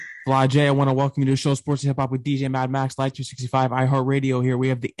Fly J, I want to welcome you to the show Sports and Hip Hop with DJ Mad Max, Light 365, iHeartRadio here. We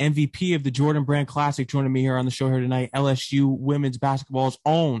have the MVP of the Jordan Brand Classic joining me here on the show here tonight, LSU women's basketball's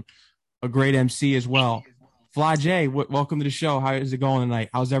own, a great MC as well. Fly J, welcome to the show. How is it going tonight?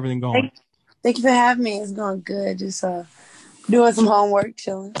 How's everything going? Thank you for having me. It's going good. Just doing some homework,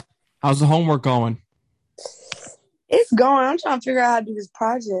 chilling. How's the homework going? It's going. I'm trying to figure out how to do this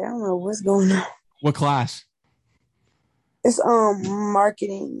project. I don't know what's going on. What class? It's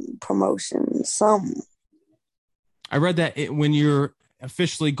marketing, promotion, something. I read that when you're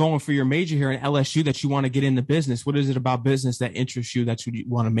officially going for your major here in LSU that you want to get into business. What is it about business that interests you that you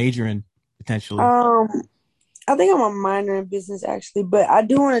want to major in potentially? I think I'm a minor in business actually, but I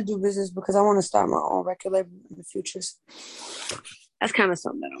do want to do business because I want to start my own record label in the future. That's kind of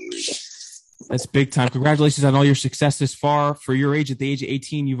something that I want to do. That's big time. Congratulations on all your success this far. For your age, at the age of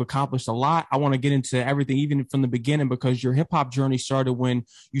 18, you've accomplished a lot. I want to get into everything, even from the beginning, because your hip hop journey started when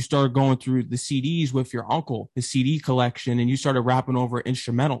you started going through the CDs with your uncle, the CD collection, and you started rapping over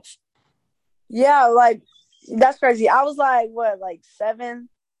instrumentals. Yeah, like that's crazy. I was like 7,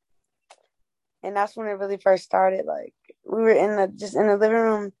 and that's when it really first started. Like we were in the living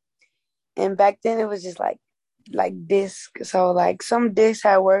room, and back then it was just like disc. So like some discs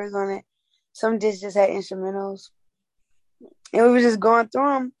had words on it. Some discs just had instrumentals. And we were just going through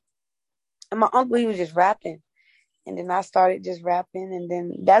them. And my uncle, he was just rapping. And then I started just rapping. And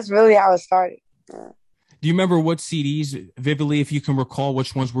then that's really how it started. Do you remember what CDs vividly, if you can recall,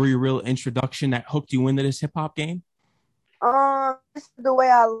 which ones were your real introduction that hooked you into this hip hop game? This is The Way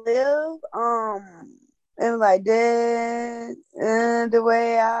I Live. And like that, and The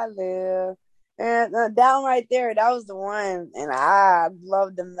Way I Live. And down right there, that was the one. And I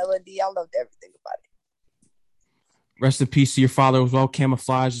loved the melody. I loved everything about it. Rest in peace to your father as well.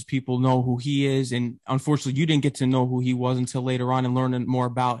 Camouflage, as people know who he is. And unfortunately, you didn't get to know who he was until later on and learning more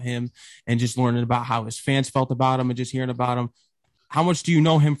about him and just learning about how his fans felt about him and just hearing about him. How much do you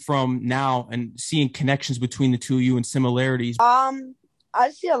know him from now and seeing connections between the two of you and similarities?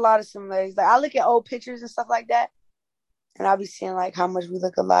 I see a lot of similarities. Like I look at old pictures and stuff like that. And I'll be seeing like how much we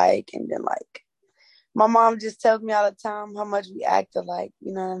look alike. And then like, my mom just tells me all the time how much we act alike,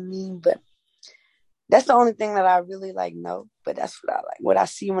 you know what I mean? But that's the only thing that I really like know. But that's what I like. What I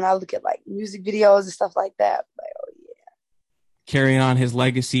see when I look at like music videos and stuff like that. Like, oh yeah. Carrying on his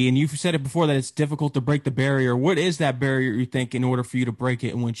legacy. And you've said it before that it's difficult to break the barrier. What is that barrier you think in order for you to break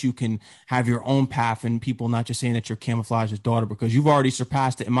it in which you can have your own path and people not just saying that you're Camouflage's daughter? Because you've already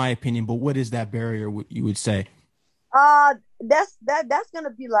surpassed it in my opinion. But what is that barrier you would say? That's gonna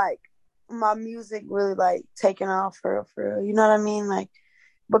be like my music really like taking off for real. You know what I mean? Like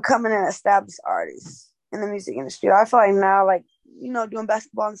becoming an established artist in the music industry. I feel like now, like, you know, doing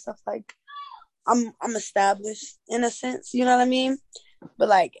basketball and stuff, like I'm established in a sense, you know what I mean? But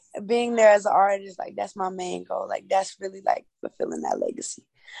like being there as an artist, like that's my main goal. Like that's really like fulfilling that legacy.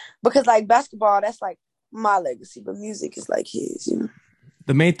 Because like basketball, that's like my legacy, but music is like his, you know.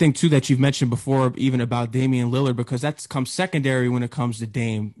 The main thing too that you've mentioned before, even about Damian Lillard, because that's come secondary when it comes to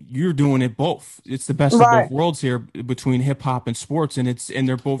Dame. You're doing it both. It's the best of Right. both worlds here between hip hop and sports, and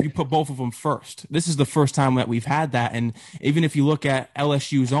they're both. You put both of them first. This is the first time that we've had that, and even if you look at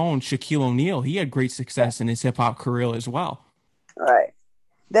LSU's own Shaquille O'Neal, he had great success in his hip hop career as well. Right.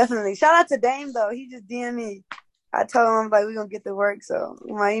 Definitely. Shout out to Dame though. He just DM'd me. I told him I'm like we're gonna get to work, so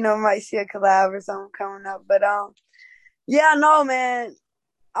we might see a collab or something coming up. But yeah, no man.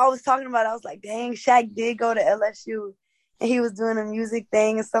 I was talking about it. I was like, dang, Shaq did go to LSU and he was doing a music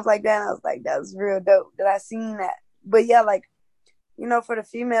thing and stuff like that. And I was like, that was real dope that I seen that. But yeah, like, you know, for the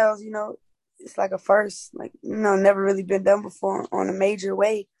females, you know, it's like a first, like, you know, never really been done before on a major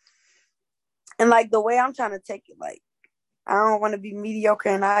way. And like the way I'm trying to take it, like, I don't want to be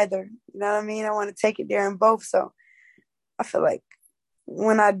mediocre in either. You know what I mean? I want to take it there in both. So I feel like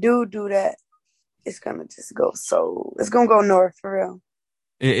when I do that, it's going to just it's going to go north for real.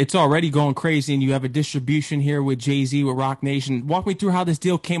 It's already going crazy, and you have a distribution here with Jay-Z, with Roc Nation. Walk me through how this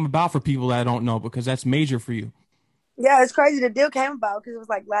deal came about for people that don't know, because that's major for you. Yeah, it's crazy. The deal came about because it was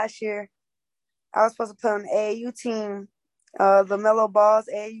like last year. I was supposed to play on the AAU team, the Melo Ball's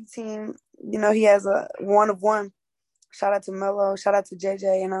AAU team. You know, he has a one of one. Shout out to Melo. Shout out to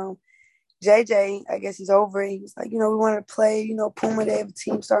JJ. You know, JJ, I guess he's over it. He was like, you know, we wanted to play, you know, Puma, they have a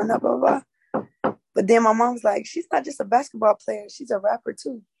team starting up, blah, blah, blah. But then my mom was like, she's not just a basketball player. She's a rapper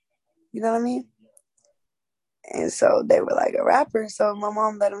too. You know what I mean? And so they were like a rapper. So my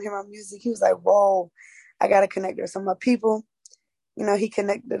mom let him hear my music. He was like, whoa, I got to connect her with some of my people. You know, he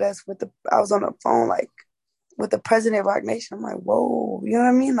connected us I was on the phone, like, with the president of Roc Nation. I'm like, whoa, you know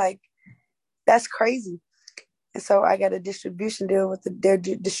what I mean? Like, that's crazy. And so I got a distribution deal with their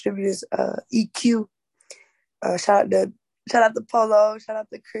distributors, EQ. Shout out to Polo, shout out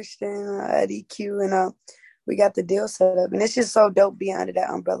to Christian at EQ, and we got the deal set up. And it's just so dope being under that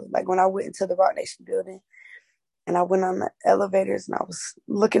umbrella. Like when I went into the Roc Nation building and I went on the elevators and I was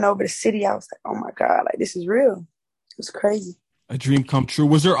looking over the city, I was like, oh my God, like this is real. It was crazy. A dream come true.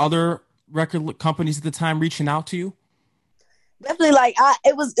 Was there other record companies at the time reaching out to you? Definitely, like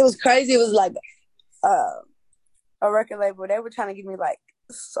it was crazy. It was like a record label. They were trying to give me like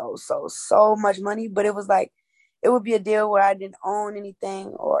so much money, but it was like it would be a deal where I didn't own anything,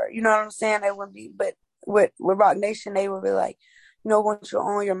 or you know what I'm saying. They wouldn't be, but with Roc Nation, they would be like, you know, we want you to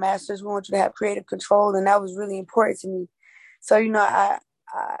own your masters. We want you to have creative control, and that was really important to me. So you know, I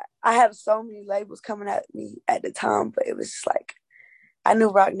had so many labels coming at me at the time, but it was just like I knew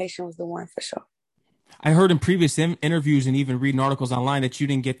Roc Nation was the one for sure. I heard in previous interviews and even reading articles online that you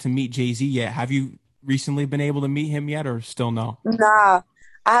didn't get to meet Jay-Z yet. Have you recently been able to meet him yet, or still no? Nah,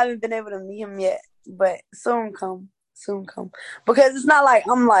 I haven't been able to meet him yet, but soon come. Because it's not like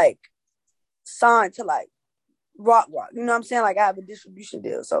I'm like signed to like rock. You know what I'm saying? Like I have a distribution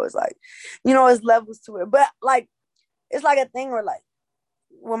deal, so it's like, you know, it's levels to it. But like it's like a thing where like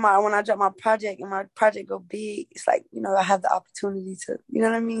when I drop my project and my project go big, it's like, you know, I have the opportunity to, you know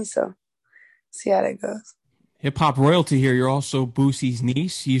what I mean? So see how that goes. Hip hop royalty here. You're also Boosie's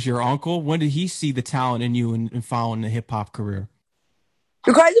niece. He's your uncle. When did he see the talent in you and following the hip hop career?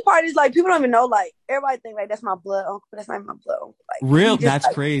 The crazy part is like people don't even know, like everybody think like that's my blood uncle, but that's not my blood uncle. Like Real? he just That's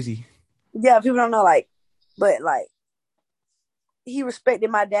like, crazy. yeah, people don't know, like, but like he respected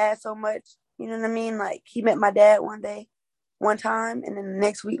my dad so much. You know what I mean? Like he met my dad one time, and then the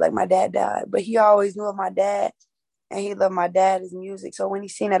next week, like my dad died. But he always knew of my dad, and he loved my dad's music. So when he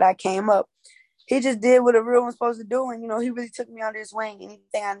seen that I came up, he just did what a real one's supposed to do, and you know, he really took me under his wing.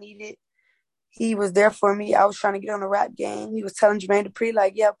 Anything I needed, he was there for me. I was trying to get on the rap game. He was telling Jermaine Dupri,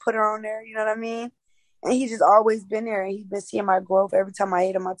 like, yeah, put her on there. You know what I mean? And he's just always been there, and he's been seeing my growth. Every time I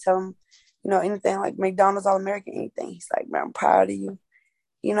hit him, I tell him, you know, anything like McDonald's All American, anything. He's like, man, I'm proud of you,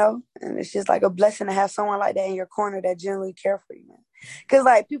 you know? And it's just like a blessing to have someone like that in your corner that genuinely care for you, man. Because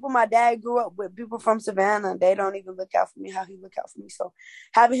like people my dad grew up with, people from Savannah, they don't even look out for me how he look out for me. So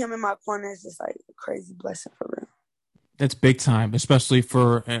having him in my corner is just like a crazy blessing for real. That's big time, especially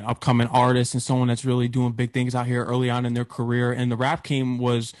for an upcoming artist and someone that's really doing big things out here early on in their career. And the rap game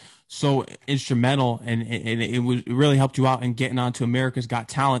was so instrumental, and it really helped you out in getting onto America's Got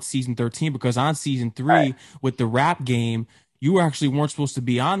Talent season 13, because on season All right. three with the rap game, you actually weren't supposed to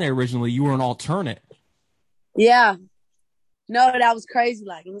be on there originally. You were an alternate. Yeah. No, that was crazy.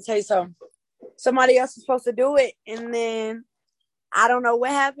 Like, let me tell you something. Somebody else was supposed to do it, and then I don't know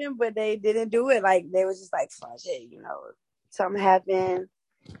what happened, but they didn't do it. Like they was just like, "Fuck it," you know, something happened,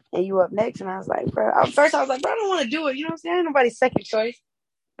 and you up next. And I was like, bro. At first, I was like, bro, I don't want to do it. You know what I'm saying? Ain't nobody's second choice.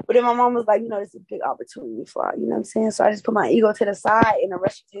 But then my mom was like, you know, this is a big opportunity for you know what I'm saying? So I just put my ego to the side, and the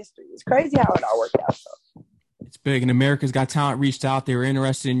rest is history. It's crazy how it all worked out. So It's big, and America's Got Talent reached out. They were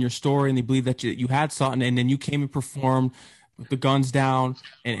interested in your story, and they believed that you had something. And then you came and performed with the guns down,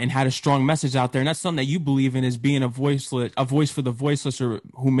 and had a strong message out there. And that's something that you believe in, is being a voice for the voiceless, or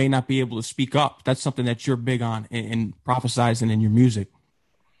who may not be able to speak up. That's something that you're big on in prophesizing in your music.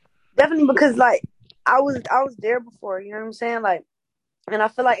 definitely because like I was there before. You know what I'm saying? Like, and I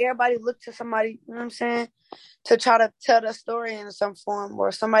feel like everybody looked to somebody. You know what I'm saying? To try to tell the story in some form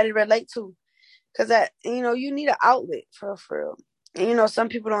or somebody to relate to. Because that, you know, you need an outlet for real. And, you know, some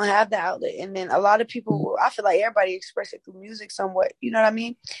people don't have the outlet. And then a lot of people, I feel like everybody express it through music somewhat. You know what I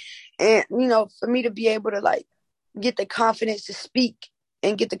mean? And, you know, for me to be able to like get the confidence to speak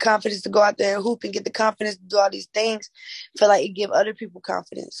and get the confidence to go out there and hoop and get the confidence to do all these things, I feel like it give other people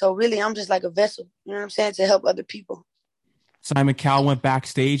confidence. So really, I'm just like a vessel, you know what I'm saying, to help other people. Simon Cowell went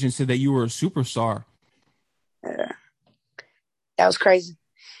backstage and said that you were a superstar. Yeah, that was crazy.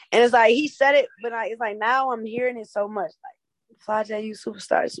 And it's like, he said it, but it's like now I'm hearing it so much. Like, Fly J, you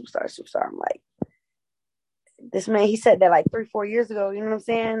superstar, superstar, superstar. I'm like, this man, he said that like 3-4 years ago, you know what I'm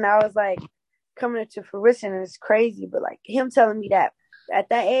saying? Now it's like coming into fruition, and it's crazy. But like him telling me that at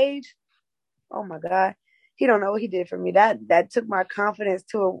that age, oh my God, he don't know what he did for me. That took my confidence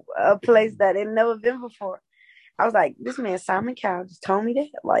to a place that it never been before. I was like, this man Simon Cowell just told me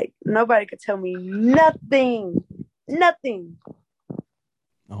that. Like nobody could tell me nothing. Nothing.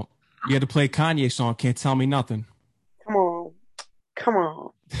 Oh, you had to play Kanye song, Can't Tell Me Nothing. Come on. Come on.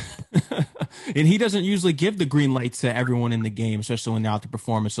 And he doesn't usually give the green light to everyone in the game, especially when they're out there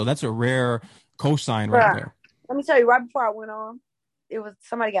performing. So that's a rare cosign right Bruh, there. let me tell you, right before I went on, it was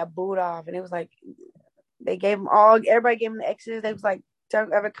somebody got booed off, and it was like they gave them all. Everybody gave them the extras. They was like to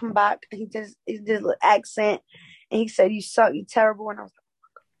ever come back. He did an accent, and he said, "You suck, you terrible." And I was like,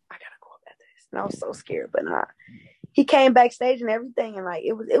 "I gotta go up at this," and I was so scared, but nah. He came backstage and everything, and like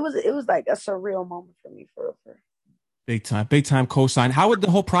it was like a surreal moment for me, for real. For real. Big time cosign. How would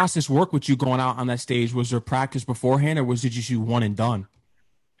the whole process work with you going out on that stage? Was there practice beforehand, or was it just you one and done?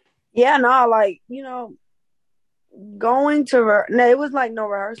 Yeah, no, like going to no, it was like no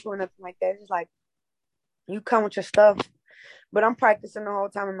rehearsal or nothing like that. It's just like you come with your stuff, but I'm practicing the whole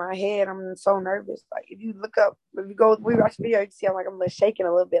time in my head. I'm so nervous. Like if you look up, if you go, we watch the video, you can see I'm like I'm like shaking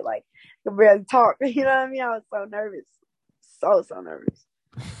a little bit, like I can barely talk. You know what I mean? I was so nervous, so nervous.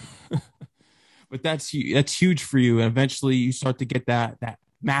 But that's huge for you. And eventually, you start to get that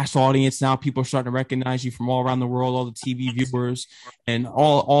mass audience. Now people are starting to recognize you from all around the world, all the TV viewers, and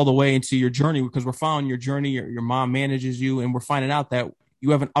all the way into your journey. Because we're following your journey. Your mom manages you, and we're finding out that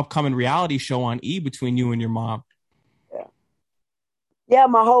you have an upcoming reality show on E between you and your mom. Yeah, yeah.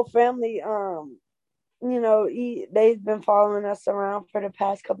 My whole family, they've been following us around for the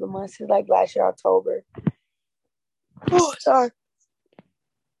past couple of months. Since like last year October. Oh, sorry.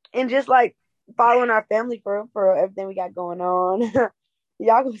 And just like following our family for everything we got going on.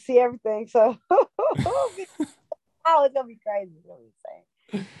 Y'all gonna see everything. So oh, it's gonna be crazy. It's gonna be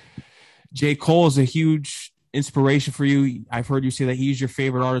insane. J. Cole is a huge inspiration for you. I've heard you say that he's your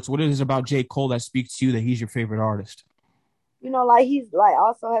favorite artist. What is it about J. Cole that speaks to you that he's your favorite artist? Like he's like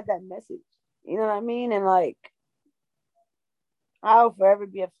also has that message. You know what I mean? And like I'll forever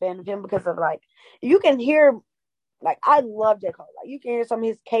be a fan of him because of like you can hear like I love J. Cole. Like you can hear some of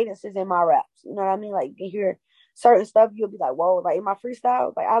his cadences in my raps. You know what I mean? Like you can hear certain stuff, you'll be like, whoa, like in my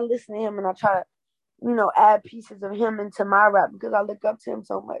freestyle, like I listen to him and I try to, add pieces of him into my rap because I look up to him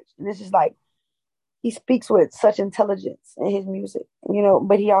so much. And it's just like he speaks with such intelligence in his music,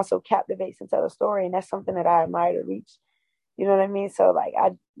 but he also captivates and tells a story, and that's something that I admire to reach. You know what I mean? So like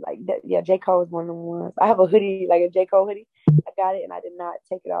I like that. Yeah, J. Cole is one of the ones. I have a hoodie, like a J. Cole hoodie. I got it, and I did not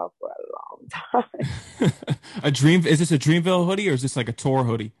take it off for a long time. A dream? Is this a Dreamville hoodie or is this like a tour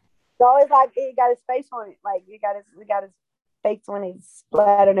hoodie? So it's like it got his face on it. Like it got his face on it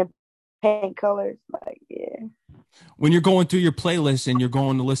splattered in paint colors. Like yeah. When you're going through your playlist and you're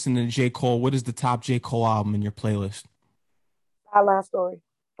going to listen to J. Cole, what is the top J. Cole album in your playlist? Sideline Story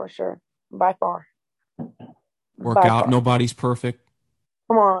for sure, by far. Work By Out, far. Nobody's Perfect.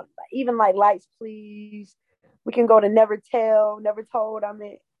 Come on, even like Lights Please. We can go to Never Tell, Never Told. I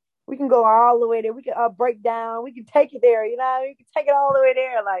mean, we can go all the way there. We can break down. We can take it there. We can take it all the way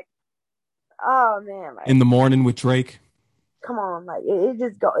there. Like, oh man, like In the Morning with Drake. come on, like it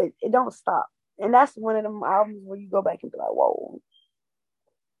just go. It don't stop. And that's one of them albums where you go back and be like, whoa.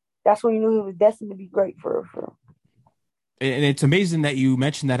 That's when you knew it was destined to be great for. And it's amazing that you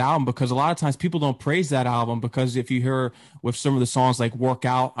mentioned that album because a lot of times people don't praise that album because if you hear with some of the songs like Work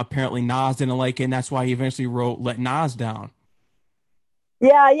Out, apparently Nas didn't like it, and that's why he eventually wrote Let Nas Down.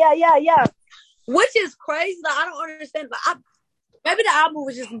 Yeah. Which is crazy. Like, I don't understand. Maybe the album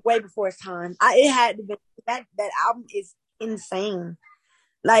was just way before its time. It had to be that album is insane.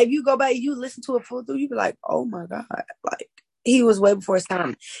 Like if you go back, you listen to it full through, you be like, oh my god, like he was way before his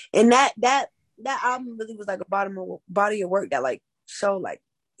time. And that album really was like a body of work that like showed like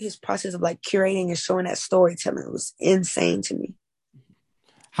his process of like curating and showing that storytelling. It was insane to me.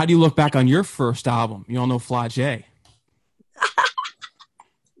 How do you look back on your first album? You all know Fly J.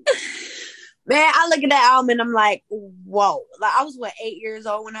 Man, I look at that album and I'm like, whoa. Like I was 8 years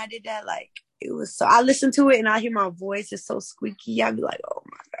old when I did that. Like it was so I listen to it and I hear my voice is so squeaky. I'd be like, oh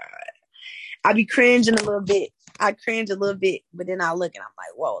my god. I be cringing a little bit. I cringe a little bit, but then I look and I'm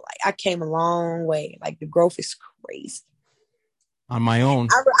like, whoa, like I came a long way. Like the growth is crazy. On My Own.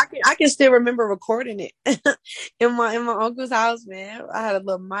 I can still remember recording it in my uncle's house, man. I had a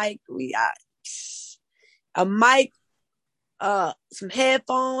little mic. We got a mic, some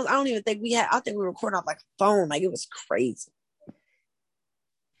headphones. I don't even think we had. I think we were recording off like a phone. Like it was crazy.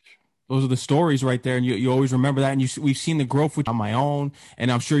 Those are the stories right there, and you always remember that. And we've seen the growth with On My Own, and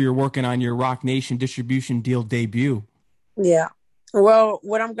I'm sure you're working on your Rock Nation distribution deal debut. Yeah. Well,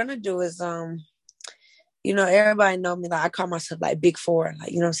 what I'm gonna do is everybody know me, like I call myself like Big Four,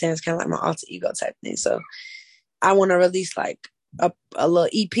 like what I'm saying, it's kind of like my alter ego type thing. So I want to release like a little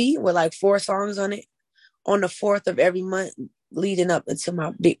EP with like 4 songs on it on the 4th of every month leading up into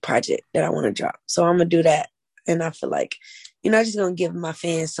my big project that I want to drop. So I'm gonna do that, and I feel like I'm just gonna give my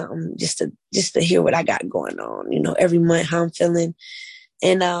fans something just to hear what I got going on, every month how I'm feeling,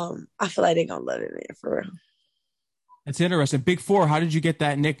 and I feel like they're gonna love it, man, for real. That's interesting. Big Four, how did you get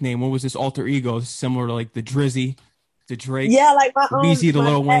that nickname? What was this alter ego? Similar to like the Drizzy, to Drake, Yeah, like Weezy to my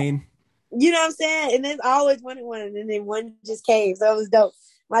Lil dad, Wayne. You know what I'm saying? And then I always wanted one, and then one just came, so it was dope.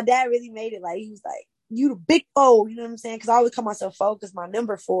 My dad really made it. Like he was like, "You the big four," you know what I'm saying? Because I always call myself four because my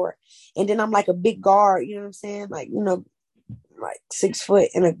number four, and then I'm like a big guard. You know what I'm saying? Like like 6 foot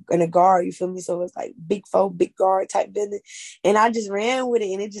in a guard. You feel me? So it's like big four, big guard type business, and I just ran with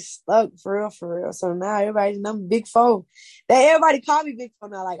it, and it just stuck for real, for real. So now everybody's I'm big four. That everybody call me big four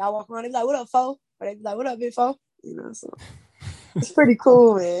now. Like I walk around, they be like, "What up, four?" Or they be like, "What up, big four?" You know, so it's pretty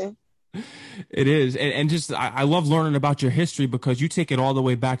cool, man. It is. And just, I love learning about your history because you take it all the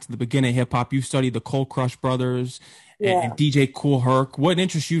way back to the beginning of hip hop. You studied the Cold Crush Brothers and Yeah. DJ Cool Herc. What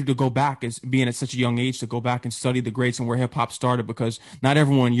interests you to go back as being at such a young age to go back and study the greats and where hip hop started? Because not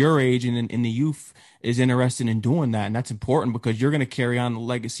everyone your age and in the youth is interested in doing that. And that's important because you're going to carry on the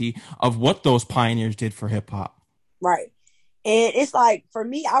legacy of what those pioneers did for hip hop. Right. And it's like for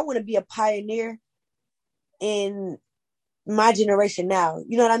me, I want to be a pioneer in my generation now.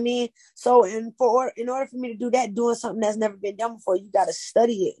 You know what I mean? So in order for me to do that, doing something that's never been done before, you gotta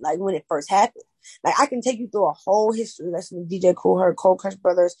study it like when it first happened. Like I can take you through a whole history lesson with DJ Cool Herc, Cold Crush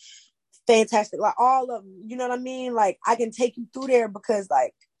Brothers, fantastic, like all of them. You know what I mean? Like I can take you through there because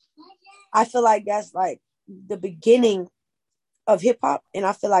like I feel like that's like the beginning of hip hop. And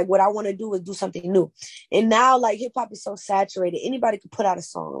I feel like what I want to do is do something new. And now like hip hop is so saturated. Anybody could put out a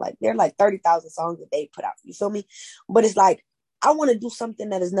song. Like there are like 30,000 songs that they put out. You feel me? But it's like I want to do something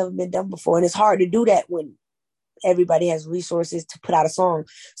that has never been done before. And it's hard to do that when everybody has resources to put out a song.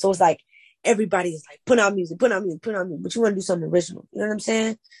 So it's like everybody is like put out music, put out music, put out music. But you want to do something original. You know what I'm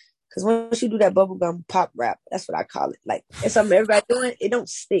saying? Because once you do that bubblegum pop rap, that's what I call it. Like it's something everybody doing, it don't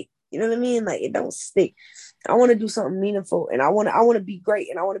stick. You know what I mean? Like it don't stick. I want to do something meaningful, and I want to be great,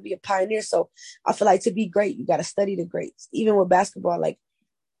 and I want to be a pioneer. So I feel like to be great, you got to study the greats. Even with basketball, like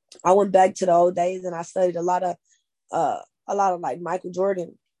I went back to the old days and I studied a lot of like Michael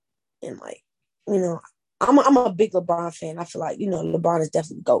Jordan and like you know I'm a big LeBron fan. I feel like LeBron is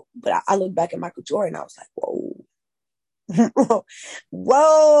definitely the GOAT. But I look back at Michael Jordan, I was like, whoa,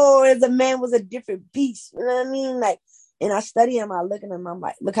 whoa, the man was a different beast. You know what I mean? Like, and I study him, I look at him, I'm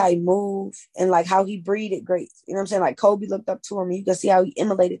like, look how he moved and like how he breeded greats. You know what I'm saying? Like Kobe looked up to him, and you can see how he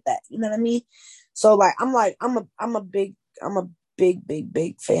emulated that. You know what I mean? So like I'm a big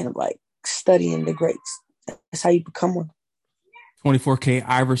fan of like studying the greats. That's how you become one. 24K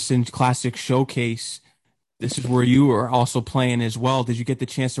Iverson Classic Showcase. This is where you are also playing as well. Did you get the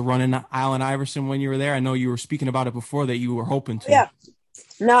chance to run into Allen Iverson when you were there? I know you were speaking about it before that you were hoping to. Yeah.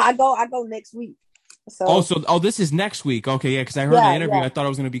 No, I go next week. So Also, this is next week. Okay, yeah, because I heard in the yeah, interview, yeah. I thought it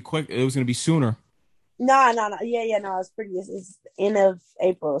was going to be quick. It was going to be sooner. No, no, no. Yeah, yeah, no, it's the end of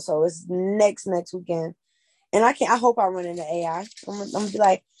April, so it's next weekend. And I hope I run into AI. I'm gonna be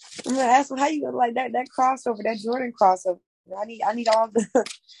like, I'm gonna ask him how you like that crossover, that Jordan crossover. I need all the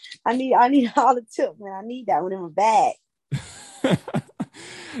I need all the tips, man. I need that one in my bag.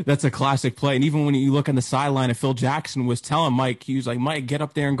 That's a classic play. And even when you look on the sideline, and Phil Jackson was telling Mike, he was like, Mike, get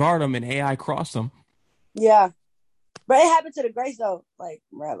up there and guard him, and AI crossed him. Yeah. But it happened to the Grace though. Like,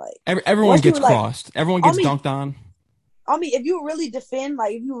 bro, like Everyone once you gets like crossed. Everyone I gets mean dunked on. if you really defend,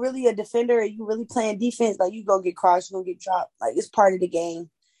 like if you really a defender and you really playing defense, like you gonna get crossed, you gonna get dropped. Like it's part of the game.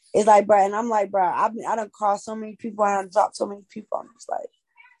 It's like, bro, and I'm like, bro, I done crossed so many people, I done dropped so many people. I'm just like,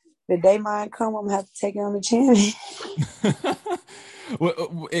 the day mine come, I'm gonna have to take it on the chin.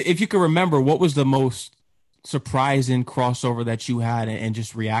 If you can remember, what was the most surprising crossover that you had and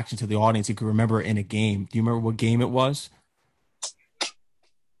just reaction to the audience you could remember in a game? Do you remember what game it was?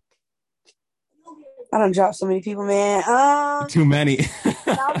 I done dropped so many people, man. Too many.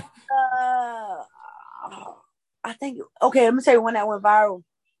 I, I think okay. Let me tell you one that went viral.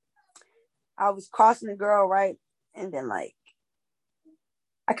 I was crossing the girl, right, and then like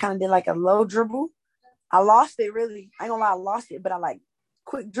I kind of did like a low dribble. I lost it really. I ain't gonna lie, I lost it, but I like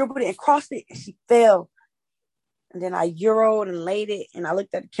quick dribbled it and crossed it, and she fell. And then I euroed and laid it, and I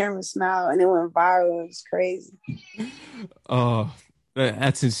looked at the camera and smiled, and it went viral. It was crazy. Oh,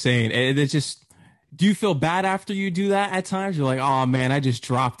 that's insane. And it just, do you feel bad after you do that at times? You're like, oh man, I just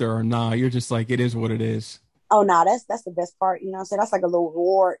dropped her. Or nah, you're just like, it is what it is. Oh no, that's the best part. You know what I'm saying? That's like a little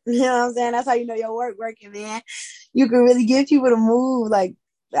reward. You know what I'm saying? That's how you know your work working, man. You can really get people to move. Like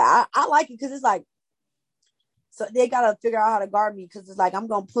I like it because it's like so they gotta figure out how to guard me because it's like I'm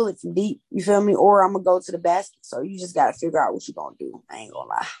gonna pull it from deep. You feel me? Or I'm gonna go to the basket. So you just gotta figure out what you're gonna do. I ain't gonna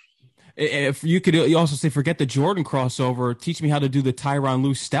lie. If you could, you also say, forget the Jordan crossover. Teach me how to do the Tyronn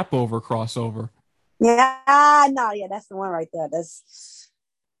Lue step over crossover. Yeah, no, yeah, that's the one right there. That's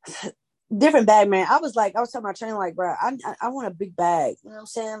different bag, man. I was telling my trainer, like, bro, I want a big bag. You know what I'm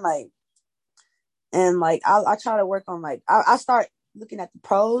saying? Like, and like, I try to work on like, I start. looking at the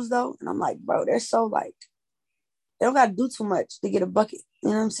pros though, and I'm like, bro, they're so like they don't gotta do too much to get a bucket. You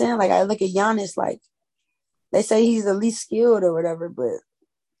know what I'm saying? Like I look at Giannis, like they say he's the least skilled or whatever, but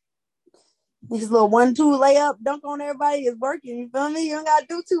his little 1-2 layup, dunk on everybody is working. You feel me? You don't gotta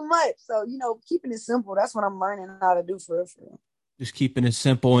do too much. So keeping it simple. That's what I'm learning how to do for real. For real. Just keeping it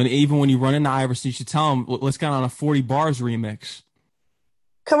simple. And even when you run into Iverson, you should tell him, let's get on a 40 bars remix.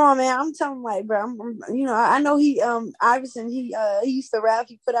 Come on, man. I'm telling him, like, bro. I know he Iverson. He used to rap.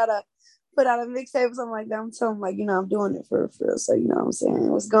 He put out a mixtape or something like that. I'm telling him, like, I'm doing it for real. So you know what I'm saying?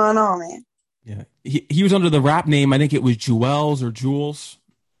 What's going on, man? Yeah. He was under the rap name, I think it was Jewels or Jules.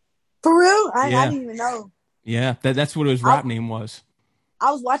 For real? I Yeah. didn't even know. Yeah. That's what his I rap name was.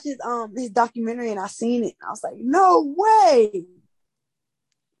 I was watching his documentary and I seen it. I was like, no way.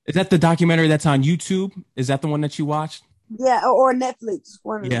 Is that the documentary that's on YouTube? Is that the one that you watched? Yeah, or Netflix.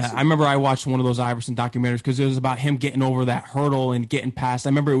 One of the Yeah, two. I remember I watched one of those Iverson documentaries because it was about him getting over that hurdle and getting past. I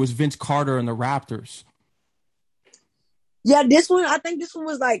remember it was Vince Carter and the Raptors. Yeah, this one. I think this one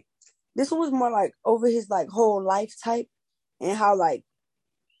was more like over his like whole life type and how like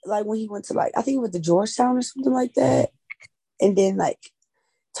when he went to like I think he went to Georgetown or something like that, and then like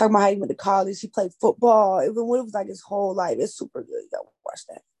talking about how he went to college, he played football. Even when it was like his whole life, it's super good. You gotta watch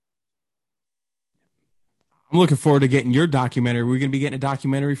that. I'm looking forward to getting your documentary. We're gonna be getting a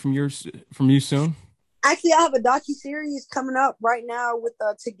documentary from you soon. Actually, I have a docu series coming up right now with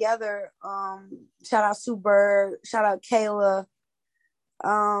Together. Shout out Sue Bird, shout out Kayla.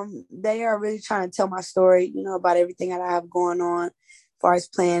 They are really trying to tell my story, about everything that I have going on, as far as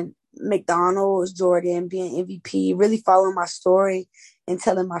playing McDonald's, Jordan, being MVP, really following my story and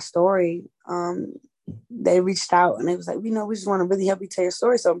telling my story. They reached out and it was like, we just want to really help you tell your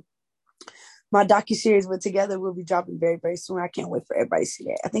story. So my docu series with Together will be dropping very, very soon. I can't wait for everybody to see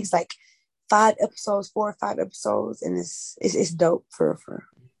that. I think it's like 5 episodes, 4 or 5 episodes, and it's dope for.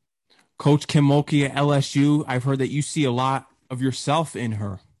 Coach Kim Mulkey at LSU. I've heard that you see a lot of yourself in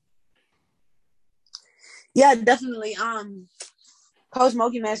her. Yeah, definitely. Coach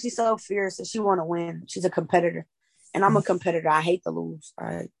Mulkey, man, she's so fierce and she want to win. She's a competitor, and I'm a competitor. I hate to lose.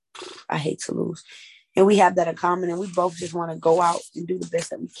 I hate to lose, and we have that in common. And we both just want to go out and do the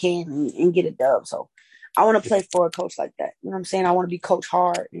best that we can and get a dub. So I want to play for a coach like that. You know what I'm saying? I want to be coach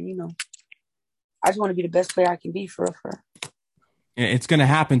hard, and I just want to be the best player I can be for her. It's going to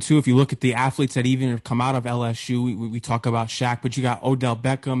happen too. If you look at the athletes that even have come out of LSU, we talk about Shaq, but you got Odell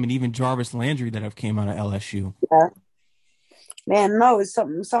Beckham and even Jarvis Landry that have came out of LSU. Yeah. Man, no, it's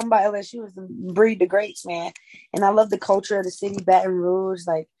something about LSU is to breed the greats, man. And I love the culture of the city, Baton Rouge.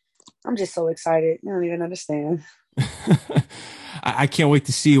 Like, I'm just so excited. You don't even understand. I can't wait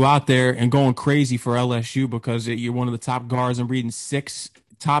to see you out there and going crazy for LSU because you're one of the top guards and reading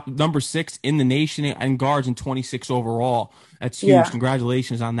top number 6 in the nation and guards and 26 overall. That's huge. Yeah.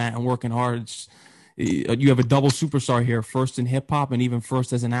 Congratulations on that and working hard. You have a double superstar here, first in hip hop and even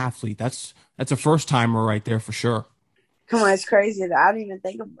first as an athlete. That's a first timer right there for sure. Come on, it's crazy. I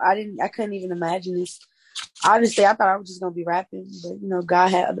couldn't even imagine this. Honestly, I thought I was just gonna be rapping, but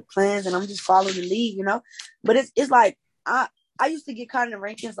God had other plans, and I'm just following the lead, But it's like I used to get caught in the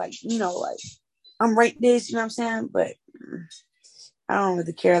rankings, like like I'm ranked this, you know what I'm saying? But I don't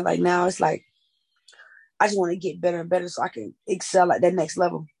really care. Like now, it's like I just want to get better and better so I can excel at that next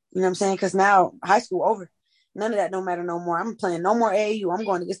level. You know what I'm saying? Because now high school over, none of that don't matter no more. I'm playing no more AAU. I'm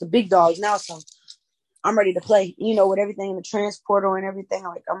going against the big dogs now, so I'm ready to play. With everything in the transporter and everything,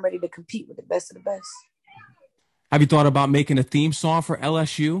 like I'm ready to compete with the best of the best. Have you thought about making a theme song for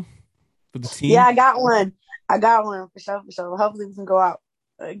LSU for the team? Yeah, I got one for sure. Hopefully we can go out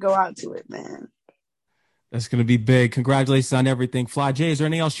to it, man. That's going to be big. Congratulations on everything. Fly J, is there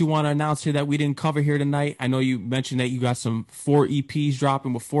anything else you want to announce here that we didn't cover here tonight? I know you mentioned that you got some 4 EPs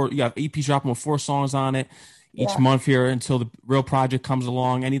dropping with 4 songs on it each month here until the real project comes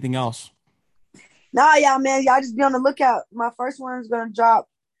along. Anything else? Nah, y'all, man. Y'all just be on the lookout. My first one is going to drop.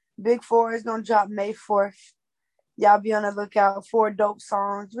 Big 4 is going to drop May 4th. Y'all be on the lookout. 4 dope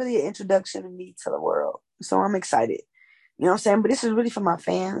songs. Really an introduction to me to the world. So I'm excited. You know what I'm saying? But this is really for my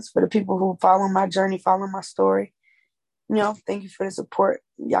fans, for the people who follow my journey, follow my story. Thank you for the support.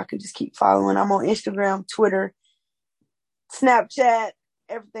 Y'all can just keep following. I'm on Instagram, Twitter, Snapchat,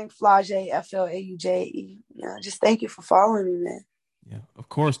 everything Flaujae, Flauje. Just thank you for following me, man. Yeah, of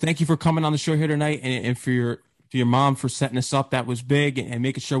course. Thank you for coming on the show here tonight and for your mom for setting us up. That was big and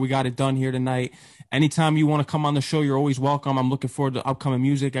making sure we got it done here tonight. Anytime you want to come on the show, you're always welcome. I'm looking forward to upcoming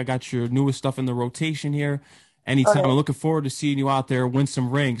music. I got your newest stuff in the rotation here. Anytime. Okay. I'm looking forward to seeing you out there win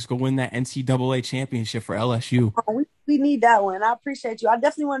some rings. Go win that NCAA championship for LSU. We need that one. I appreciate you. I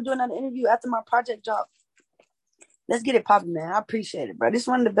definitely want to do another interview after my project drop. Let's get it popping, man. I appreciate it, bro. This is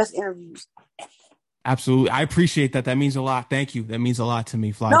one of the best interviews. Absolutely. I appreciate that. That means a lot. Thank you. That means a lot to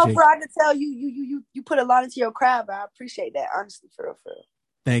me, Fly No, J. bro, I can tell you put a lot into your craft, bro. I appreciate that, honestly, for real, for real.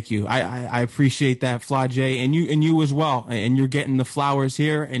 Thank you. I appreciate that, Fly J, and you as well. And you're getting the flowers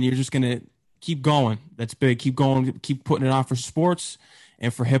here, and you're just gonna keep going. That's big. Keep going. Keep putting it on for sports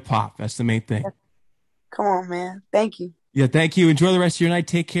and for hip hop. That's the main thing. Come on, man. Thank you. Yeah. Thank you. Enjoy the rest of your night.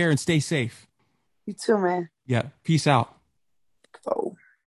 Take care and stay safe. You too, man. Yeah. Peace out.